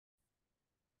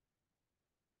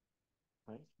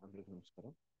Hi అందరికీ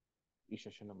నమస్కారం. ఈ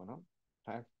సెషన్లో మనం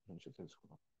ట్యాగ్ గురించి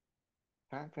తెలుసుకుందాం.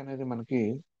 ట్యాగ్ అనేది మనకి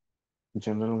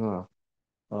జనరల్గా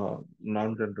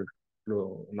నాన్ జనరిక్ లో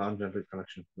నాన్ జనరిక్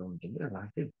కలెక్షన్స్ లో ఉంటుంది,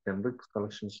 అలాగే జనరిక్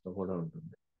కలెక్షన్స్ లో కూడా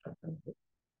ఉంటుంది.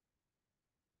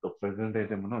 సో ప్రెసెంట్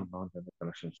అయితే మనం non generic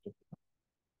collections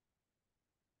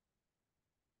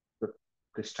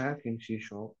the stack in C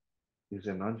shop is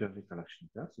a non-generic collection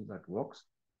class that works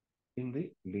in the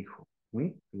leaf,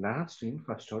 means last in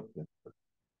first out principle.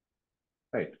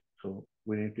 Right. So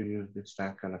we need to use the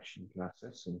stack collection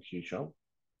classes in C sharp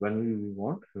when we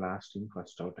want last in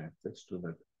first out access to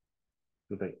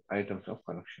the items of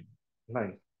collection.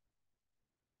 Like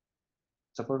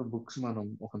suppose books మనం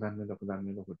ఒకదాని మీద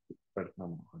ఒకటి పెడుతున్నాం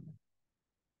అనుకోండి.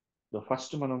 So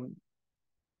first మనం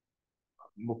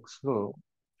books లో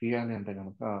తీయాలి అంటే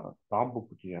కనుక టాప్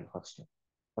బుక్ తీయాలి ఫస్ట్,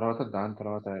 దాని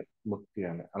తర్వాత బుక్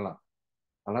తీయాలి,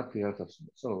 అలా తీయాల్సి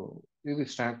వస్తుంది. సో ఇది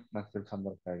స్టాక్ నాకు తెలిసి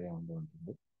అందరికి ఐడియా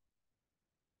ఉంటుంది.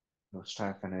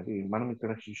 స్టాక్ అనేది మనం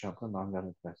ఇక్కడ షీ షాప్ లో నాన్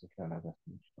జనరల్ క్లాసెస్ ఎలా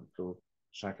చేస్తాం. సో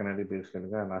స్టాక్ అనేది బేసికల్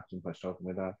గా లాస్ట్ ఫస్ట్ అవుట్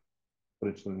మీద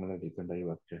ప్రిన్సిపల్ మీద డిపెండ్ అయ్యి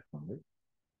వర్క్ చేస్తుంది.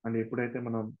 అండ్ ఎప్పుడైతే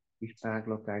మనం ఈ స్టాక్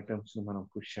లో ఐటమ్స్ ని మనం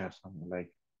పుష్ చేస్తాము,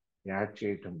 లైక్ యాడ్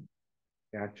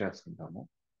చేసుకుంటాము,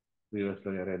 వ్యూవర్స్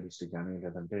లో ఎరే లిస్ట్ కానీ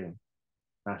లేదంటే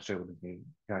కానిస్టేబుల్కి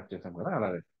యాడ్ చేసాం కదా,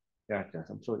 అలాగే యాడ్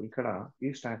చేస్తాం. సో ఇక్కడ ఈ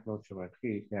స్టాక్ లో వచ్చే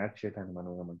వాటికి యాడ్ చేయడానికి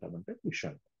మనం ఏమంటామంటే పుష్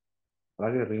అంటాం,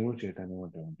 అలాగే రిమూవ్ చేయడానికి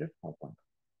ఏమంటామంటే పాప్ అంటాం.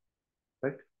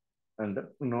 రైట్. And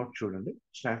note చూడండి,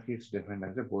 stack is defined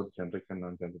as a both generic and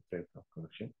non-generic type of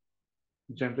collection.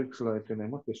 Generics లో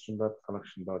అయితేనేమో system dot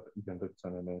collection dot generics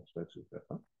అనే నేమ్ స్పెసిఫిక్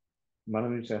చేస్తాం. మనం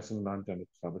యూజ్ చేస్తున్న నాన్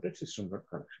జనరిక్స్ కాబట్టి సిస్టమ్ డాట్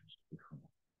కలెక్షన్స్ తీసుకున్నాం.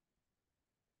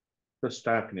 సో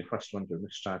స్టాక్ ని ఫస్ట్ వన్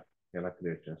చూడండి, స్టాక్ ఎలా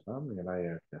క్రియేట్ చేస్తాం, ఎలా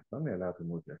యాడ్ చేస్తాం, ఎలా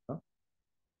రిమూవ్ చేస్తాం,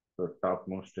 సో టాప్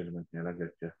మోస్ట్ ఎలిమెంట్ ఎలా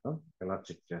గెట్ చేస్తాం, ఎలా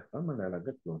చెక్ చేస్తాం, అండ్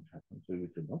ఎలాగే క్లోజ్ చేస్తాం. సో ఇవి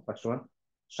చూద్దాం. ఫస్ట్ వన్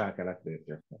స్టాక్ ఎలా క్రియేట్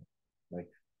చేస్తాం.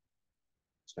 Like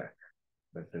stack.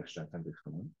 Let's say stack and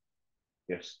తీసుకున్నాం.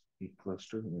 Yes equals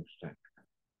to new stack.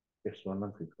 Yes 1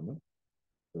 అని తీసుకున్నాం.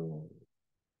 సో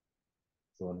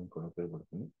కూడా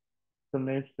ఉపయోగపడుతుంది. సో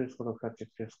నేమ్ స్పేస్ కూడా ఒకసారి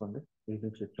చెక్ చేసుకోండి,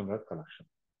 using system dot collection.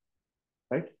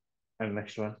 Right. And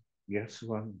next one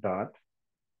S1 dot,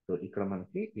 so ఇక్కడ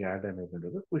మనకి యాడ్ అనేది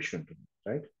ఉండదు, పుష్ ఉంటుంది.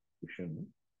 రైట్, పుష్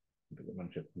ఉంటుంది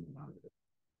మనం చెప్పుకుంటున్నాం.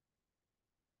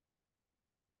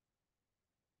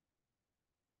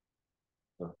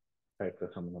 సో టైప్తో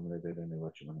సంబంధం లేదు, ఏదైనా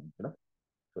ఇవ్వచ్చు మనం ఇక్కడ.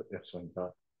 So S1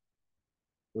 dot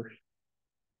push,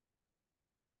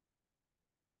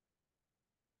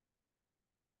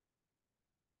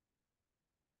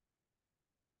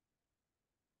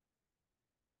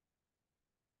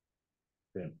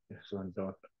 then S1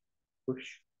 dot push,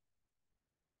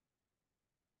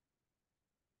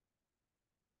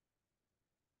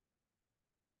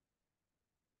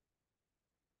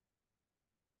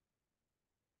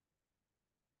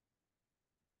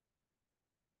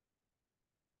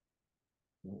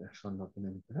 S1 dot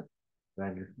నేను ఇక్కడ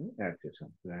వాల్యూస్ ని యాడ్ చేసాం.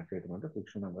 యాడ్ చేయడం అంటే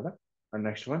కూర్చున్నాం కదా. అండ్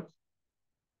నెక్స్ట్ వన్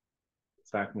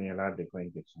స్టాక్ ని ఎలా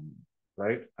డిఫైన్ చేసాం,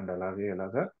 రైట్. అండ్ అలాగే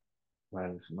ఎలాగా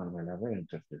వాల్యూస్ మనం ఎలాగా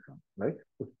ఇన్సర్ట్ చేసాం, రైట్.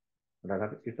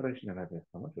 అలాగే ఇటరేషన్ ఎలా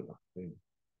చేస్తామో చూద్దాం.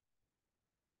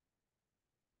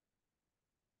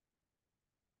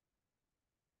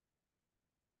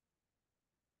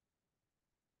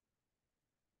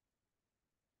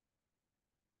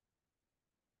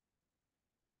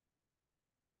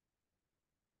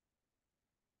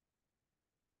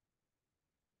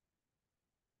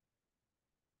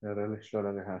 లిస్ట్ లో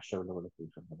అలాగే హ్యాష్ ట్యాగ్ లో కూడా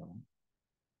చూసాం కదా.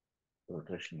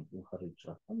 రొటేషన్ ఫర్ ఈచ్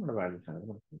రాస్తాం, మన వాల్యూస్ అనేది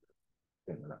మనకి.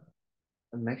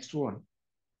 నెక్స్ట్ వన్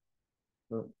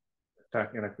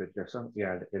స్టాక్ ఎలా క్రియేట్ చేస్తాం,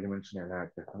 యాడ్ ఎలిమెంట్స్ ని ఎలా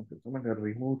యాడ్ చేస్తాం చూస్తాం. అంటే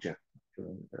రిమూవ్ చేస్తాం.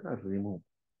 చూడండి,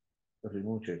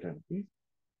 రిమూవ్ చేయడానికి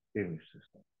ఏమి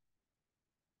ఇస్తాం,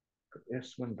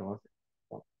 S1 డాట్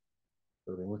పాప్.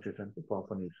 రిమూవ్ చేయడానికి పాప్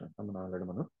అని యూస్ చేస్తాం, మనం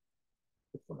ఆల్రెడీ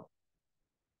చెప్పుకున్నాం.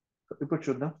 ఇప్పుడు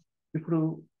చూద్దాం. ఇప్పుడు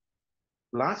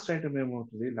లాస్ట్ ఐటమ్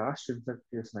ఏమవుతుంది, లాస్ట్ ఇన్సర్ట్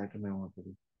చేసిన ఐటమ్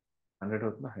ఏమవుతుంది, 100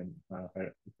 అవుతుంది.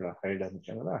 ఇక్కడ హైడ్ అని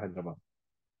ఇచ్చాం కదా, హైదరాబాద్.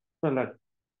 సో అలా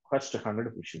ఫస్ట్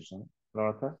 100 పుష్ చేసాం,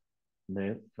 తర్వాత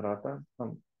నేమ్, తర్వాత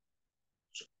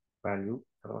వాల్యూ,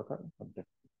 తర్వాత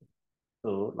సబ్జెక్ట్.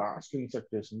 సో లాస్ట్ ఇన్సర్ట్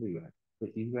చేసింది ఈ వాల్యూ. సో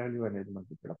ఈ వాల్యూ అనేది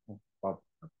మనకి ఇక్కడ పాప్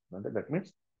అంటే దట్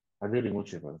మీన్స్ అదే రిమూవ్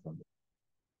చేయబడుతుంది.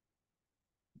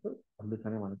 సో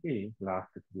అందుకనే మనకి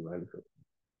లాస్ట్ 3 వాల్యూస్ అవుతుంది.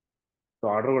 సో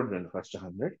ఆర్డర్ కూడా చూడండి, ఫస్ట్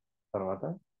 100, తర్వాత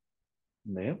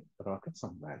నేమ్, తర్వాత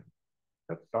సమ్ వాల్యూ.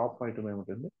 టాప్ ఐటమ్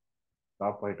ఏముంటుంది,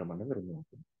 టాప్ ఐటమ్ అనేది రిమూవ్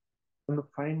అవుతుంది. అండ్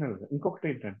ఫైనల్గా ఇంకొకటి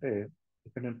ఏంటంటే,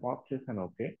 ఇక్కడ నేను పాప్ చేశాను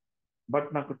ఓకే, బట్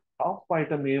నాకు టాప్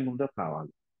ఐటమ్ ఏముందో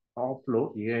కావాలి, టాప్ లో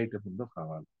ఏ ఐటమ్ ఉందో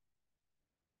కావాలి.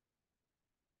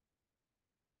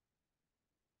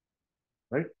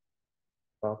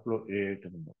 టాప్ లో ఏ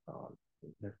ఐటమ్ ఉందో కావాలి.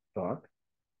 Left dot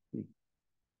peak.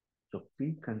 So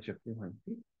peak అని చెప్పి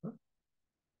మనకి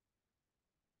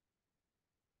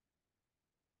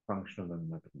ఫంక్షనల్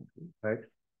అనమాట మనకి, right.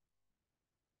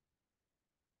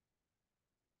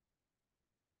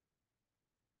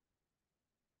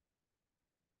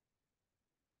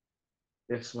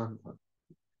 S1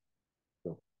 so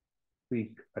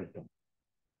peak item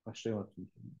first time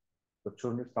వచ్చింది. సో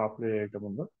చూడండి టాప్ లో ఏ ఐటమ్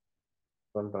ఉందో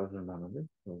 12,000 అన్నది.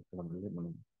 సో ఇక్కడ మళ్ళీ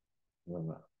మనం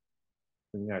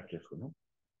యాడ్ చేసుకున్నాం.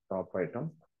 Top item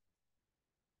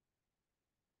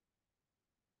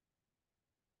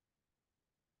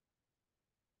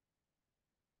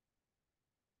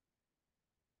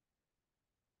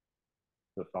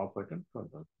so top item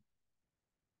 12,000.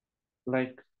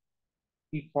 Like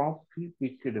ఈ పాప్ కి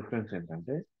పీక్ కి డిఫరెన్స్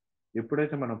ఏంటంటే,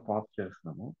 ఎప్పుడైతే మనం పాప్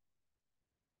చేస్తున్నామో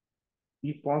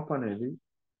ఈ పాప్ అనేది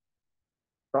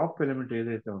టాప్ ఎలిమెంట్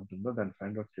ఏదైతే ఉంటుందో దాన్ని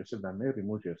ఫైండ్ అవుట్ చేసి దాన్ని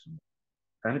రిమూవ్ చేస్తుంది.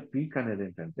 కానీ పీక్ అనేది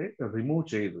ఏంటంటే రిమూవ్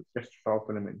చేయదు, జస్ట్ టాప్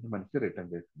ఎలిమెంట్ ని మనకి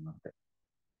రిటర్న్ చేస్తుంది అంతే,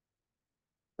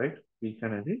 రైట్. పీక్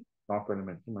అనేది టాప్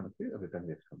ఎలిమెంట్ ని మనకి రిటర్న్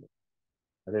చేస్తుంది.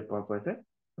 అదే పాప్ అయితే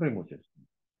రిమూవ్ చేస్తుంది.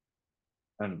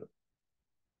 అండ్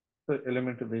సో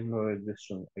ఎలిమెంట్ దీనిలో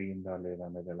ఎగ్జిస్ట్ అయ్యిందా లేదా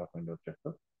అనేది ఎలా ఫైండ్ అవుట్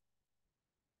చేస్తాం.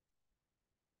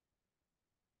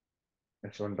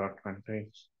 S1 dot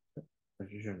contains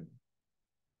position.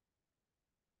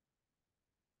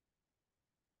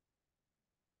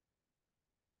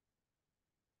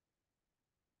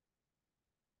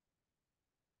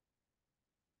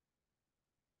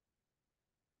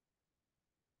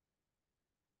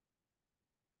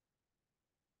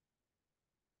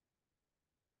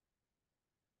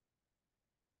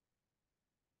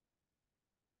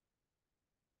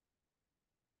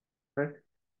 Right.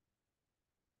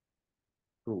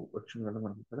 2 వచ్చింది కదా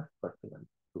మనకి ఇక్కడ ఫస్ట్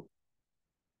 2.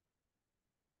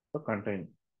 సో కంటైన్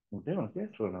ఉంటే మనకి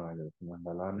ట్రూ వాల్యూ అవుతుంది. అండ్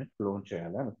అలానే క్లోన్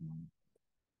చేయాలి అనుకున్నాం.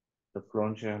 సో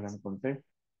క్లోన్ చేయాలనుకుంటే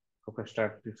ఒక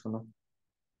స్టాక్ తీసుకున్నాం.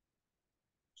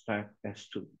 Stock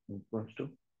S2 equals to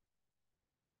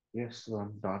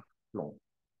S1 dot clone.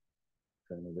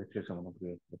 Wait చేసాం మనం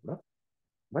క్రియేట్ కూడా,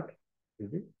 బట్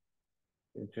ఇది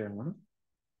ఏం చేయాలి మనం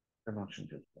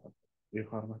కన్వర్షన్ చేసుకోవాలి ఈ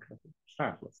ఫార్మాట్లో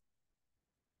స్టాక్ లో,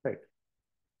 రైట్.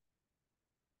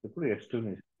 ఇప్పుడు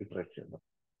S2ని ఇటరేట్ చేద్దాం.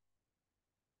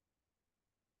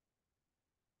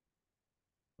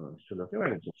 S2లోకి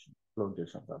వాల్యూ చేసాం, క్లోన్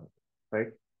చేసాం కాబట్టి,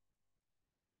 right.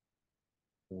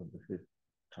 So this is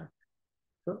stock.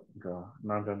 So ఇంకా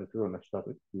నా దానికి నెక్స్ట్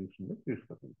టాపిక్ తీసుకుంటే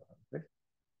తీసుకుంటాం, రైట్.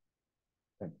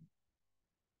 Thank you.